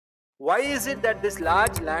Why is it that this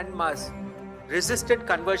large landmass resisted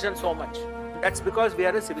conversion so much? That's because we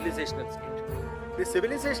are a civilizational state. The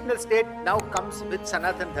civilizational state now comes with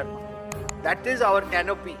Sanatana Dharma. That is our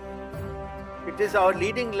canopy. It is our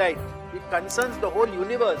leading light. It concerns the whole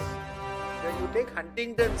universe. When you take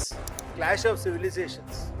Huntington's Clash of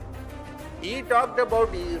Civilizations, he talked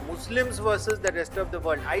about Muslims versus the rest of the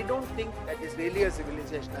world. I don't think that is really a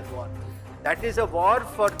civilizational war. That is a war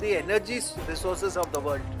for the energy resources of the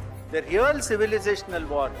world. The real civilizational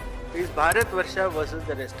war is Bharatvarsha versus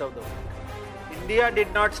the rest of the world. India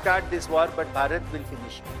did not start this war, but Bharat will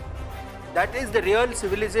finish it. That is the real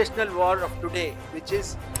civilizational war of today, which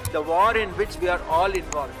is the war in which we are all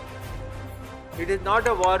involved. It is not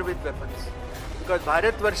a war with weapons, because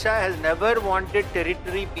Bharatvarsha has never wanted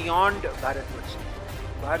territory beyond Bharatvarsha.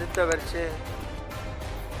 Bharatavarshe,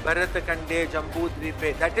 Bharatakande,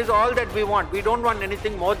 Jambudvipe, that is all that we want. We don't want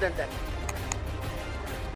anything more than that.